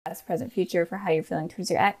past, present, future for how you're feeling towards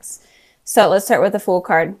your ex. So let's start with the Fool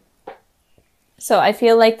card. So I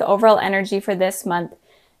feel like the overall energy for this month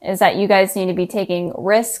is that you guys need to be taking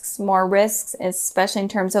risks, more risks, especially in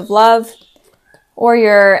terms of love, or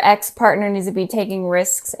your ex-partner needs to be taking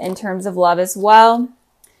risks in terms of love as well.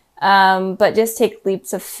 But just take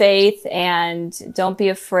leaps of faith and don't be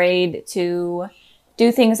afraid to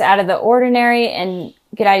do things out of the ordinary and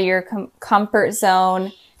get out of your comfort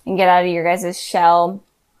zone and get out of your guys' shell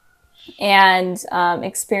and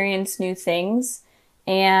experience new things.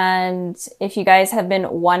 And if you guys have been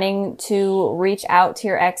wanting to reach out to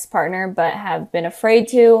your ex-partner but have been afraid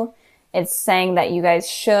to, it's saying that you guys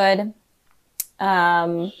should.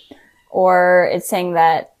 Or it's saying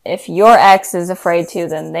that if your ex is afraid to,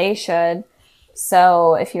 then they should.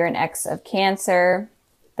 So if you're an ex of Cancer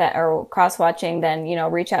that are cross-watching, then, you know,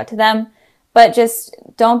 reach out to them. But just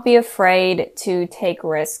don't be afraid to take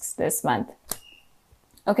risks this month.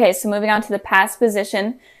 Okay, so moving on to the past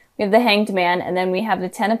position, we have the Hanged Man, and then we have the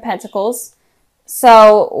Ten of Pentacles.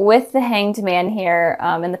 So with the Hanged Man here,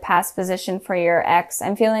 in the past position for your ex,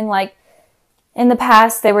 I'm feeling like in the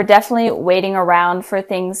past, they were definitely waiting around for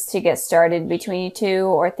things to get started between you two,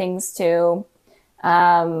 or things to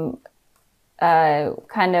kind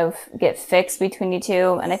of get fixed between you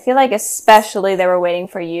two. And I feel like especially they were waiting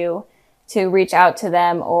for you to reach out to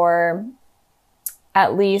them, or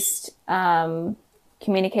at least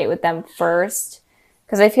communicate with them first.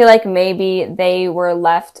 Because I feel like maybe they were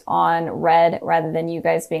left on red rather than you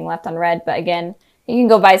guys being left on red. But again, you can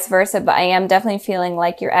go vice versa, but I am definitely feeling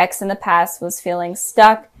like your ex in the past was feeling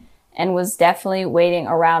stuck and was definitely waiting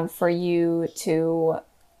around for you to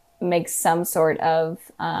make some sort of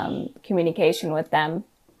communication with them.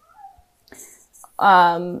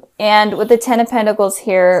 And with the Ten of Pentacles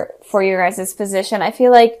here for your guys' position, I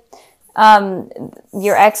feel like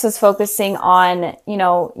your ex was focusing on, you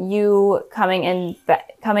know, you coming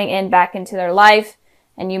in back into their life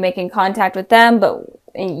and you making contact with them, but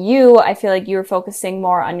I feel like you were focusing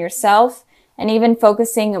more on yourself and even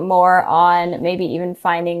focusing more on maybe even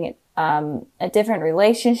finding a different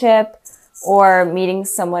relationship or meeting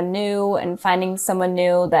someone new and finding someone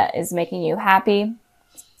new that is making you happy.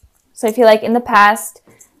 So I feel like in the past,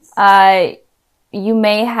 you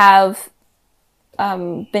may have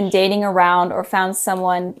been dating around or found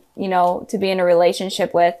someone, you know, to be in a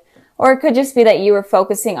relationship with, or it could just be that you were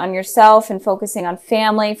focusing on yourself and focusing on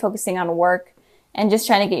family, focusing on work, and just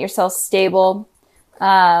trying to get yourself stable.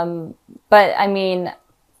 But I mean,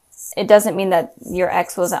 it doesn't mean that your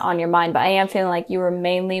ex wasn't on your mind, but I am feeling like you were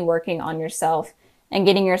mainly working on yourself and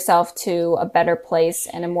getting yourself to a better place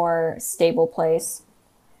and a more stable place.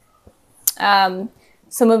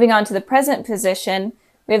 So moving on to the present position,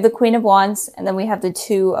 we have the Queen of Wands, and then we have the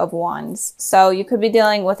Two of Wands. So you could be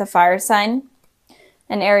dealing with a fire sign,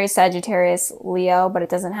 an Aries, Sagittarius, Leo, but it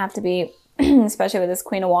doesn't have to be, especially with this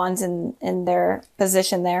Queen of Wands in their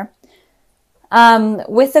position there.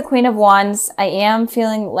 With the Queen of Wands, I am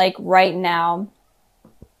feeling like right now,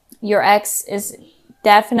 your ex is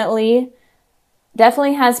definitely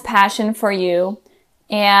has passion for you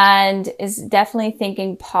and is definitely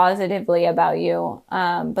thinking positively about you.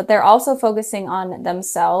 But they're also focusing on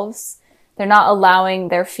themselves. They're not allowing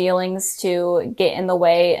their feelings to get in the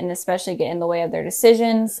way, and especially get in the way of their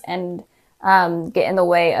decisions and get in the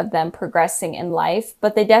way of them progressing in life.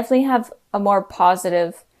 But they definitely have a more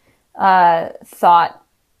positive thought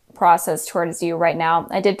process towards you right now.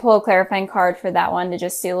 I did pull a clarifying card for that one to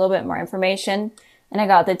just see a little bit more information. And I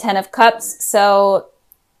got the Ten of Cups. So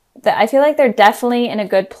I feel like they're definitely in a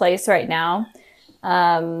good place right now.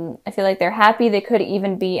 I feel like they're happy. They could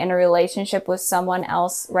even be in a relationship with someone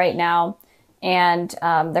else right now. And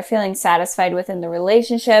they're feeling satisfied within the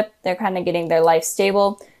relationship. They're kind of getting their life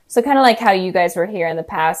stable. So kind of like how you guys were here in the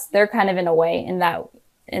past, they're kind of in a way in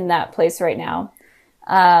that place right now.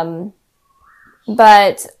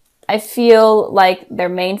 But I feel like their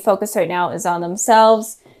main focus right now is on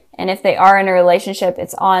themselves. And if they are in a relationship,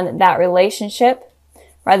 it's on that relationship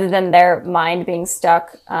rather than their mind being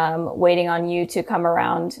stuck, waiting on you to come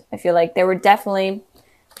around. I feel like they were definitely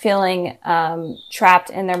feeling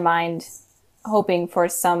trapped in their mind, hoping for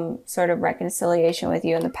some sort of reconciliation with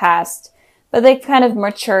you in the past. But they kind of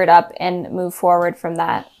matured up and moved forward from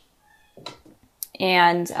that.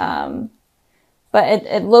 And, but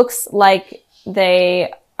it looks like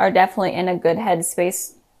they are definitely in a good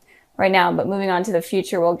headspace right now. But moving on to the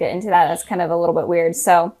future, we'll get into that. That's kind of a little bit weird.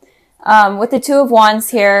 So with the Two of Wands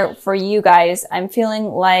here for you guys, I'm feeling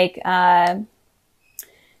like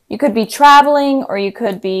you could be traveling, or you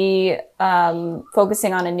could be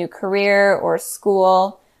focusing on a new career or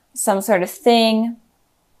school, some sort of thing.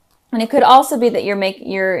 And it could also be that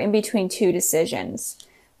you're in between two decisions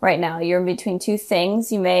right now. You're in between two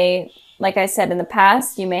things. You may, like I said in the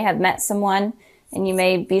past, you may have met someone and you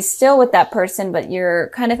may be still with that person, but you're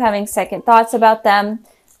kind of having second thoughts about them,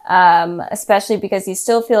 especially because you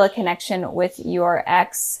still feel a connection with your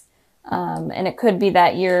ex. And it could be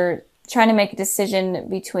that you're trying to make a decision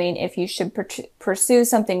between if you should pursue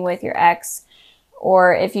something with your ex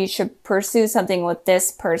or if you should pursue something with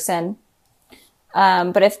this person.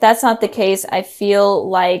 But if that's not the case, I feel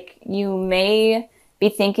like you may be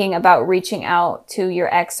thinking about reaching out to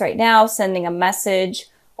your ex right now, sending a message,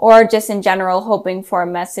 or just in general hoping for a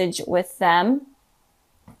message with them.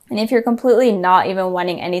 And if you're completely not even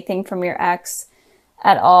wanting anything from your ex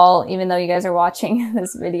at all, even though you guys are watching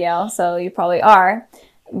this video, so you probably are.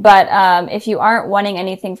 But if you aren't wanting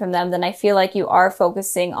anything from them, then I feel like you are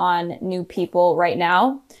focusing on new people right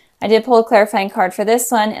now. I did pull a clarifying card for this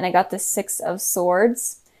one, and I got the 6 of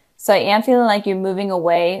Swords. So I am feeling like you're moving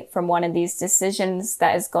away from one of these decisions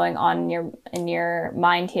that is going on in your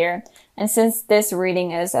mind here. And since this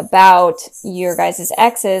reading is about your guys'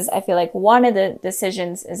 exes, I feel like one of the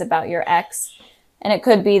decisions is about your ex. And it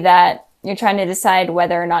could be that you're trying to decide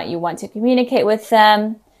whether or not you want to communicate with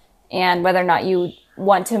them and whether or not you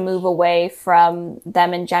want to move away from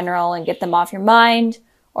them in general and get them off your mind,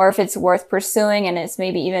 or if it's worth pursuing and it's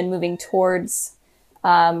maybe even moving towards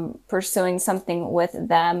pursuing something with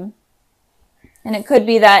them. And it could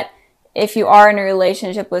be that if you are in a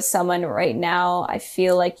relationship with someone right now, I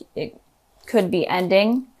feel like it could be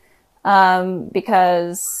ending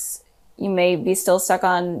because you may be still stuck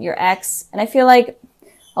on your ex. And I feel like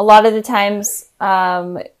a lot of the times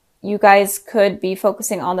you guys could be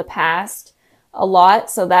focusing on the past a lot,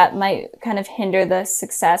 so that might kind of hinder the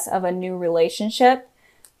success of a new relationship.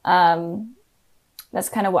 That's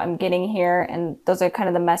kind of what I'm getting here, and those are kind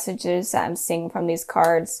of the messages that I'm seeing from these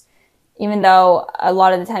cards. Even though a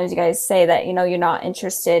lot of the times you guys say that, you know, you're not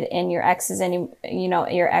interested in your exes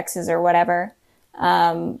your exes or whatever.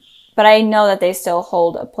 But I know that they still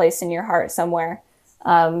hold a place in your heart somewhere.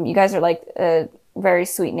 You guys are like a very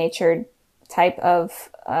sweet-natured type of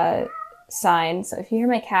sign. So if you hear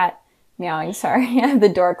my cat meowing, sorry, I have the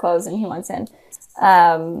door closed and he wants in.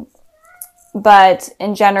 But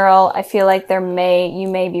in general, I feel like you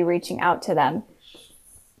may be reaching out to them,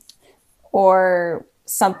 or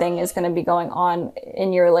something is going to be going on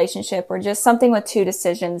in your relationship, or just something with two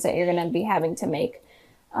decisions that you're going to be having to make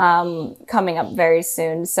coming up very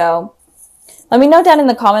soon. So let me know down in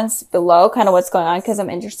the comments below kind of what's going on, because I'm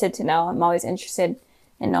interested to know. I'm always interested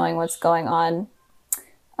in knowing what's going on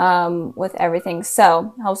with everything.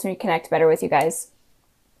 So it helps me connect better with you guys.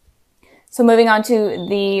 So moving on to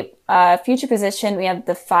the future position, we have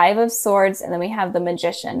the 5 of Swords, and then we have the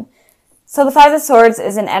Magician. So the 5 of Swords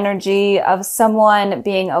is an energy of someone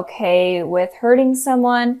being okay with hurting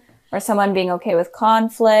someone, or someone being okay with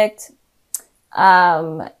conflict.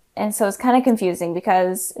 And so it's kind of confusing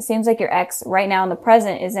because it seems like your ex right now in the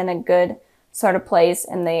present is in a good sort of place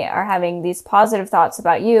and they are having these positive thoughts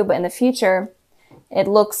about you, but in the future, it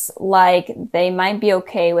looks like they might be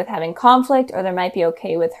okay with having conflict, or they might be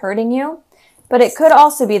okay with hurting you. But it could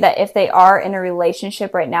also be that if they are in a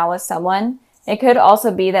relationship right now with someone, it could also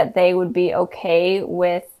be that they would be okay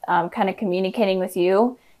with kind of communicating with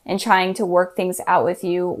you and trying to work things out with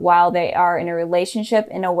you while they are in a relationship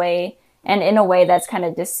in a way that's kind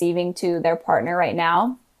of deceiving to their partner right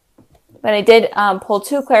now. But I did pull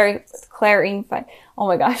 2 clarifying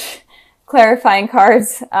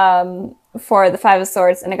cards for the 5 of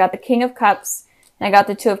Swords, and I got the King of Cups and I got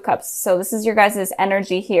the 2 of Cups. So this is your guys'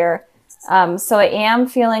 energy here. So I am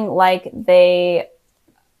feeling like they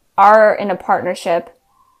are in a partnership,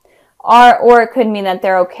 or it could mean that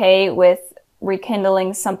they're okay with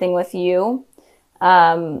rekindling something with you.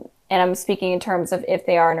 And I'm speaking in terms of if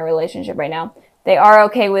they are in a relationship right now. They are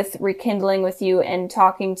okay with rekindling with you and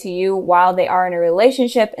talking to you while they are in a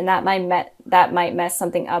relationship, and that might mess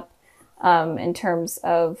something up in terms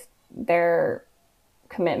of their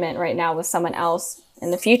commitment right now with someone else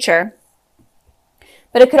in the future.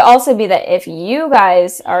 But it could also be that if you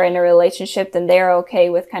guys are in a relationship, then they're okay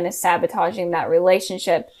with kind of sabotaging that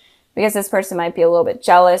relationship, because this person might be a little bit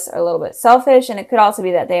jealous or a little bit selfish. And it could also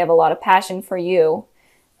be that they have a lot of passion for you,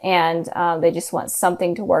 and they just want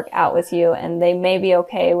something to work out with you. And they may be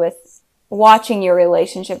okay with watching your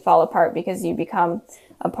relationship fall apart because you become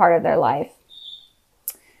a part of their life.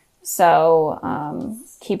 So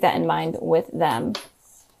keep that in mind with them.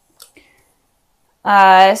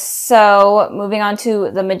 So moving on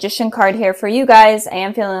to the Magician card here for you guys, I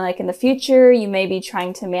am feeling like in the future, you may be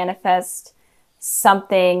trying to manifest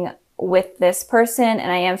something with this person,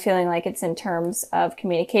 and I am feeling like it's in terms of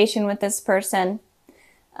communication with this person.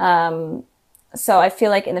 So I feel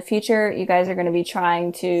like in the future, you guys are going to be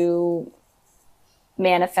trying to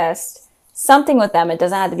manifest something with them. It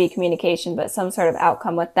doesn't have to be communication, but some sort of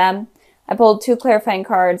outcome with them. I pulled 2 clarifying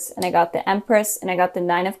cards, and I got the Empress and I got the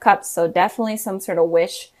 9 of Cups. So definitely some sort of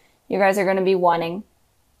wish you guys are going to be wanting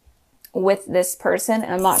with this person.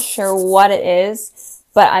 And I'm not sure what it is,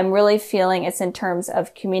 but I'm really feeling it's in terms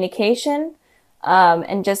of communication,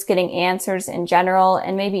 and just getting answers in general,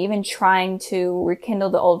 and maybe even trying to rekindle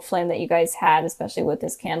the old flame that you guys had, especially with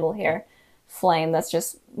this candle here. Flame, that's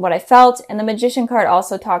just what I felt. And the Magician card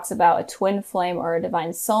also talks about a twin flame or a divine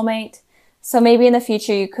soulmate. So maybe in the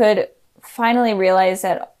future you could finally realize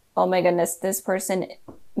that, oh my goodness, this person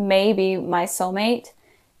may be my soulmate,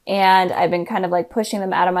 and I've been kind of like pushing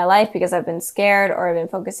them out of my life because I've been scared or I've been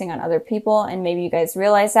focusing on other people, and maybe you guys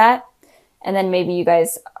realize that, and then maybe you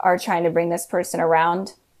guys are trying to bring this person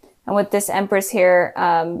around. And with this Empress here,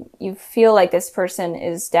 you feel like this person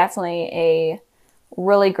is definitely a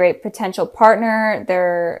really great potential partner.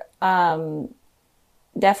 They're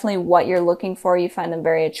definitely what you're looking for. You find them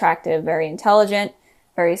very attractive, very intelligent,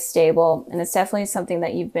 very stable, and it's definitely something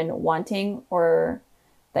that you've been wanting, or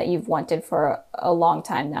that you've wanted for a long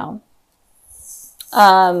time now.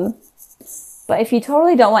 But if you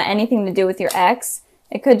totally don't want anything to do with your ex,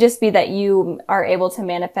 it could just be that you are able to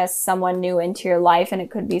manifest someone new into your life, and it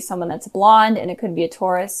could be someone that's blonde, and it could be a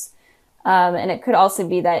Taurus, and it could also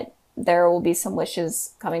be that there will be some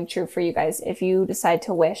wishes coming true for you guys if you decide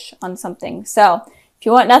to wish on something. So if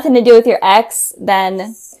you want nothing to do with your ex,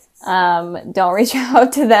 then don't reach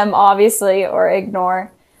out to them, obviously, or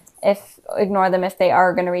ignore them if they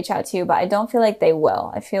are going to reach out to you. But I don't feel like they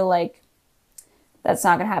will. I feel like that's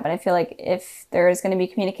not going to happen. I feel like if there is going to be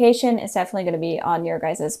communication, it's definitely going to be on your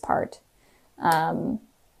guys' part.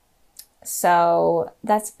 So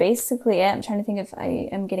that's basically it. I'm trying to think if I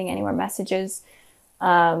am getting any more messages.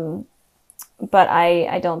 But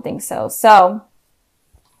I don't think so. So,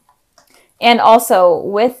 and also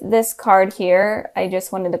with this card here, I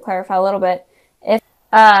just wanted to clarify a little bit.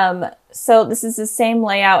 So this is the same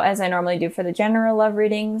layout as I normally do for the general love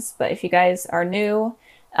readings, but if you guys are new,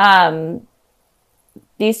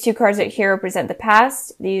 these 2 cards right here represent the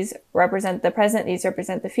past, these represent the present, these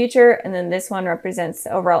represent the future, and then this one represents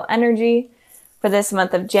the overall energy for this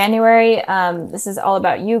month of January. This is all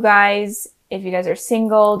about you guys. If you guys are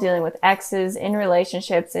single, dealing with exes, in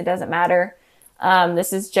relationships, it doesn't matter.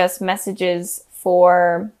 This is just messages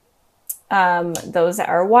for those that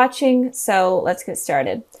are watching. So let's get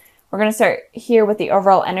started. We're going to start here with the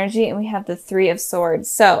overall energy, and we have the 3 of Swords.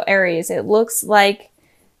 So Aries, it looks like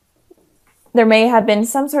there may have been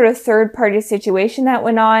some sort of third-party situation that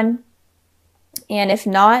went on. And if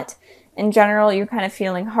not, in general, you're kind of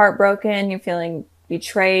feeling heartbroken, you're feeling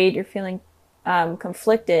betrayed, you're feeling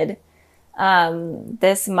conflicted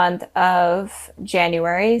this month of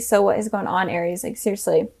January. So what is going on, Aries? Like,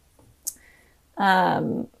 seriously. Let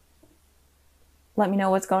me know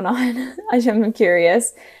what's going on. I'm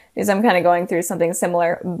curious because I'm kind of going through something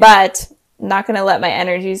similar, but I'm not going to let my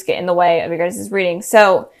energies get in the way of your guys' reading.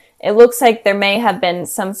 So it looks like there may have been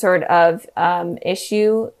some sort of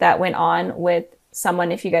issue that went on with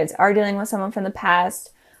someone, if you guys are dealing with someone from the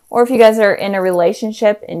past, or if you guys are in a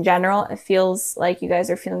relationship in general. It feels like you guys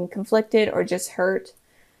are feeling conflicted or just hurt.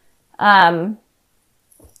 And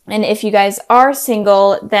if you guys are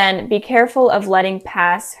single, then be careful of letting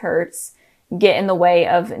past hurts get in the way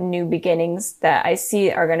of new beginnings that I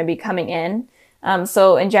see are going to be coming in.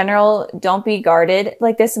 So in general, don't be guarded.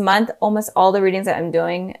 Like this month, almost all the readings that I'm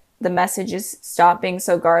doing, the message is stop being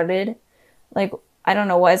so guarded. Like, I don't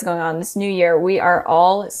know what is going on this new year. We are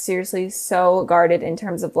all seriously so guarded in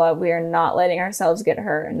terms of love. We are not letting ourselves get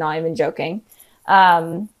hurt, not even joking.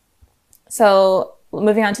 So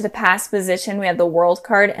moving on to the past position, we have the World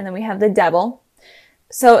card, and then we have the Devil.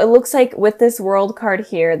 So it looks like with this World card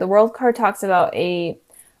here, the World card talks about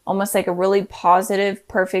almost like a really positive,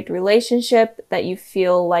 perfect relationship that you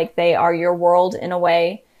feel like they are your world in a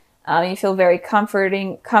way. You feel very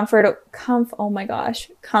comfortable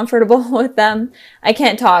with them. I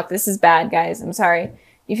can't talk. This is bad, guys. I'm sorry.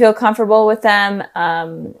 You feel comfortable with them,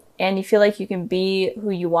 and you feel like you can be who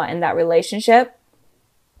you want in that relationship.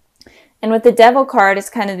 And with the Devil card, it's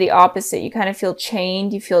kind of the opposite. You kind of feel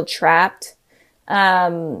chained. You feel trapped.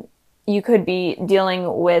 You could be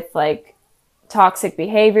dealing with like toxic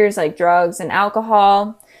behaviors like drugs and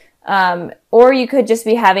alcohol. Or you could just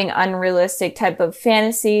be having unrealistic type of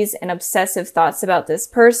fantasies and obsessive thoughts about this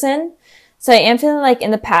person. So I am feeling like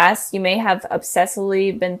in the past, you may have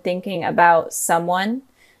obsessively been thinking about someone.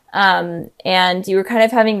 And you were kind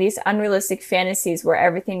of having these unrealistic fantasies where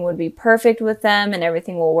everything would be perfect with them and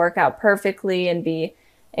everything will work out perfectly and be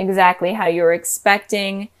exactly how you were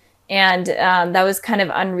expecting. And that was kind of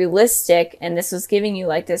unrealistic. And this was giving you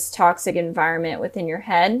like this toxic environment within your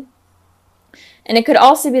head. And it could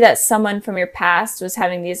also be that someone from your past was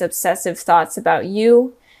having these obsessive thoughts about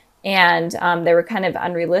you, and they were kind of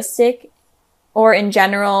unrealistic. Or in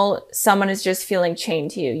general, someone is just feeling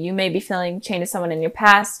chained to you. You may be feeling chained to someone in your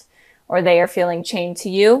past, or they are feeling chained to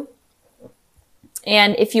you.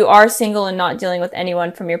 And if you are single and not dealing with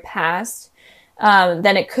anyone from your past,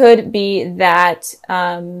 then it could be that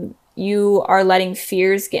you are letting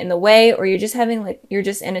fears get in the way, or you're just you're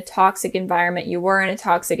just in a toxic environment. You were in a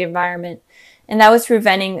toxic environment, and that was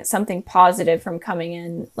preventing something positive from coming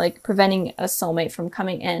in, like preventing a soulmate from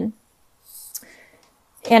coming in.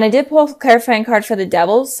 And I did pull a clarifying card for the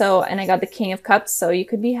devil, and I got the King of Cups. So you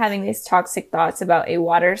could be having these toxic thoughts about a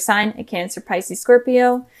water sign, a Cancer, Pisces,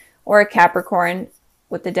 Scorpio, or a Capricorn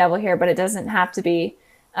with the devil here, but it doesn't have to be.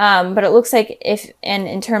 But it looks like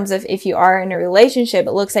in terms of if you are in a relationship,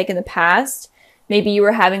 it looks like in the past, maybe you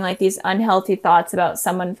were having like these unhealthy thoughts about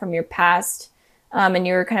someone from your past, and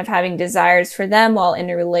you were kind of having desires for them while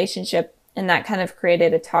in a relationship, and that kind of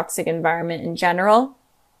created a toxic environment in general.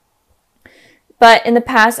 But in the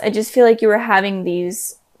past, I just feel like you were having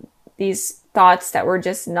these thoughts that were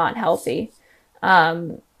just not healthy.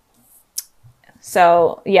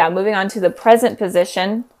 So yeah, moving on to the present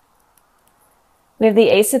position. We have the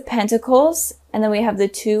Ace of Pentacles, and then we have the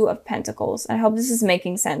Two of Pentacles. I hope this is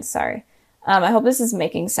making sense. Sorry. I hope this is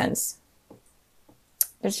making sense.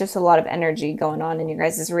 There's just a lot of energy going on in your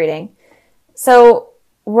guys' reading. So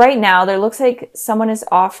right now, there looks like someone is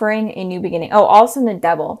offering a new beginning. Oh, also the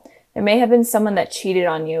devil. There may have been someone that cheated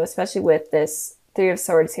on you, especially with this Three of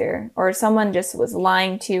Swords here. Or someone just was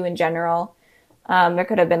lying to you in general. There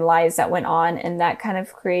could have been lies that went on, and that kind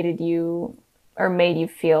of created you or made you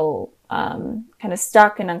feel kind of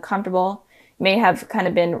stuck and uncomfortable. You may have kind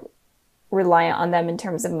of been reliant on them in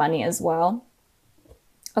terms of money as well.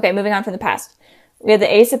 Okay, moving on from the past. We have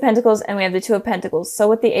the Ace of Pentacles and we have the Two of Pentacles. So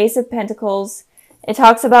with the Ace of Pentacles, it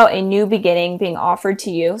talks about a new beginning being offered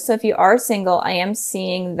to you. So if you are single, I am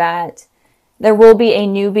seeing that there will be a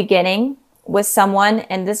new beginning with someone,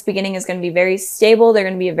 and this beginning is going to be very stable. They're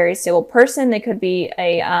going to be a very stable person. They could be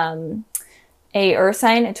a earth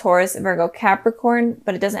sign, a Taurus, Virgo, Capricorn,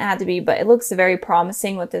 but it doesn't have to be, but it looks very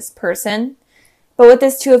promising with this person. But with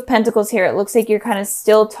this Two of Pentacles here, it looks like you're kind of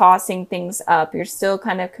still tossing things up. You're still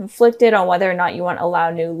kind of conflicted on whether or not you want to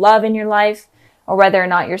allow new love in your life, or whether or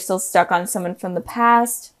not you're still stuck on someone from the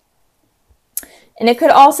past. And it could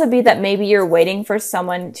also be that maybe you're waiting for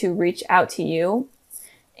someone to reach out to you,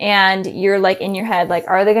 and you're like in your head, like,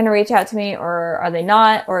 are they going to reach out to me or are they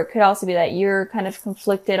not? Or it could also be that you're kind of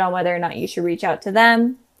conflicted on whether or not you should reach out to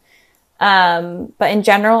them. But in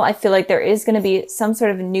general, I feel like there is going to be some sort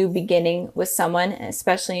of new beginning with someone,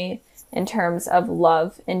 especially in terms of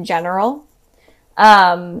love in general.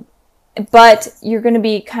 But you're going to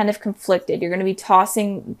be kind of conflicted. You're going to be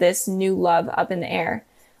tossing this new love up in the air.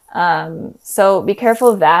 So be careful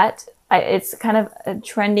of that. It's kind of a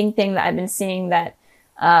trending thing that I've been seeing, that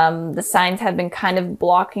the signs have been kind of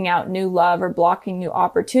blocking out new love or blocking new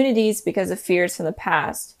opportunities because of fears from the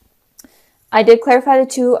past. I did clarify the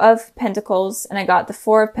Two of Pentacles, and I got the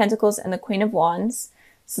Four of Pentacles and the Queen of Wands.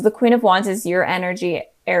 So the Queen of Wands is your energy,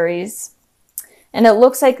 Aries. And it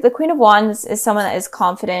looks like the Queen of Wands is someone that is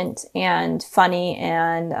confident and funny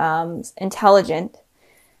and intelligent.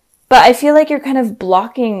 But I feel like you're kind of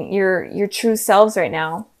blocking your true selves right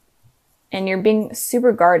now. And you're being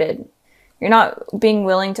super guarded. You're not being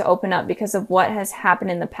willing to open up because of what has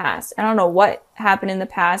happened in the past. I don't know what happened in the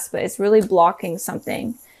past, but it's really blocking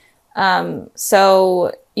something.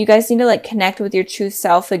 So you guys need to like connect with your true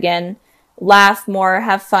self again. Laugh more,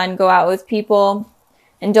 have fun, go out with people.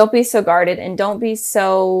 And don't be so guarded, and don't be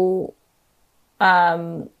so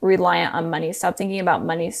reliant on money. Stop thinking about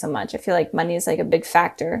money so much. I feel like money is like a big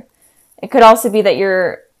factor. It could also be that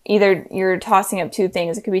you're tossing up two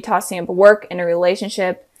things. It could be tossing up work in a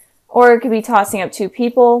relationship, or it could be tossing up two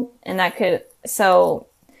people, and that could, so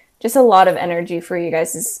just a lot of energy for you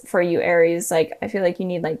guys, for you Aries. Like, I feel like you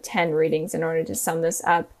need like 10 readings in order to sum this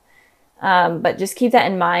up. But just keep that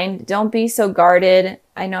in mind. Don't be so guarded.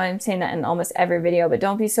 I know I'm saying that in almost every video, but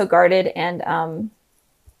don't be so guarded. And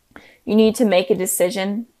you need to make a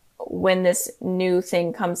decision when this new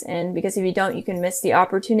thing comes in, because if you don't, you can miss the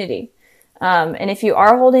opportunity. And if you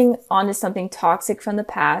are holding on to something toxic from the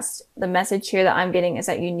past, the message here that I'm getting is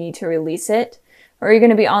that you need to release it, or you're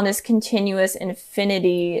going to be on this continuous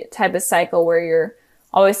infinity type of cycle where you're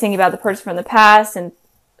always thinking about the person from the past and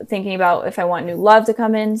thinking about if I want new love to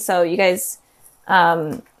come in. So you guys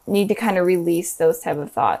need to kind of release those type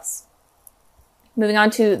of thoughts. Moving on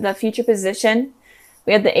to the future position,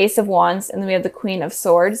 we have the Ace of Wands and then we have the Queen of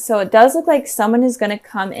Swords. So it does look like someone is going to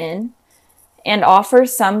come in and offer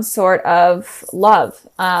some sort of love.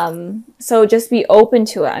 So just be open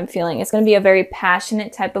to it. I'm feeling it's going to be a very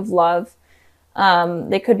passionate type of love.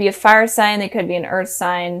 They could be a fire sign, they could be an earth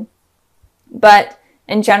sign, but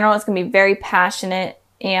in general, it's going to be very passionate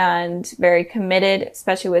and very committed,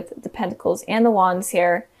 especially with the Pentacles and the Wands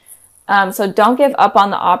here. So don't give up on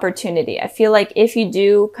the opportunity. I feel like if you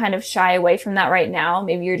do kind of shy away from that right now,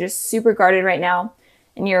 maybe you're just super guarded right now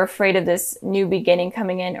and you're afraid of this new beginning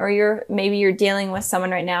coming in, or maybe you're dealing with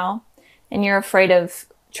someone right now and you're afraid of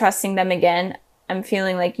trusting them again. I'm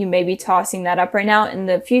feeling like you may be tossing that up right now. In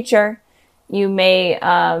the future, you may,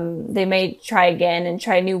 they may try again and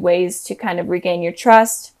try new ways to kind of regain your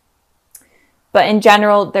trust. But in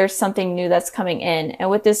general, there's something new that's coming in. And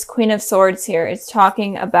with this Queen of Swords here, it's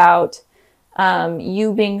talking about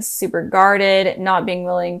you being super guarded, not being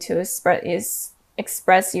willing to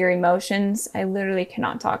express your emotions. I literally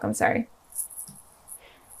cannot talk. I'm sorry.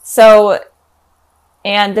 So,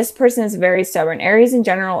 and this person is very stubborn. Aries in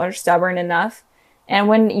general are stubborn enough. And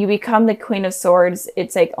when you become the Queen of Swords,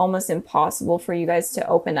 it's like almost impossible for you guys to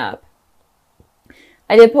open up.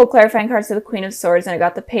 I did pull clarifying cards for the Queen of Swords, and I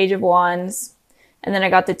got the Page of Wands, and then I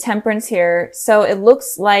got the Temperance here. So it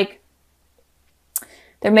looks like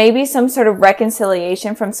there may be some sort of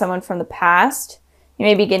reconciliation from someone from the past. You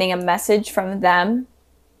may be getting a message from them.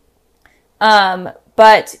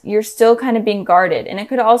 But you're still kind of being guarded. And it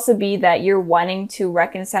could also be that you're wanting to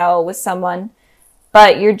reconcile with someone,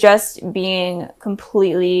 but you're just being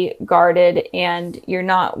completely guarded and you're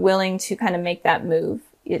not willing to kind of make that move.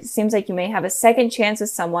 It seems like you may have a second chance with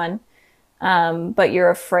someone, but you're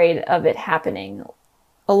afraid of it happening.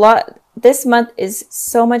 This month is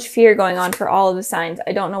so much fear going on for all of the signs.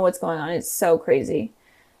 I don't know what's going on. It's so crazy.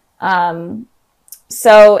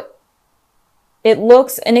 So it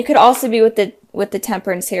looks, and it could also be with the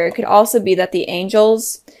Temperance here. It could also be that the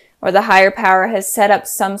angels or the higher power has set up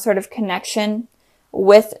some sort of connection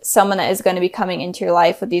with someone that is going to be coming into your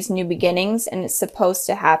life with these new beginnings, and it's supposed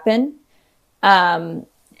to happen.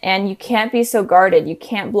 And you can't be so guarded. You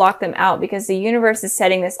can't block them out because the universe is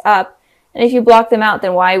setting this up. And if you block them out,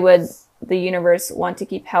 then why would the universe want to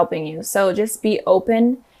keep helping you? So just be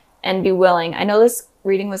open and be willing. I know this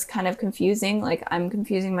reading was kind of confusing. Like, I'm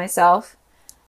confusing myself.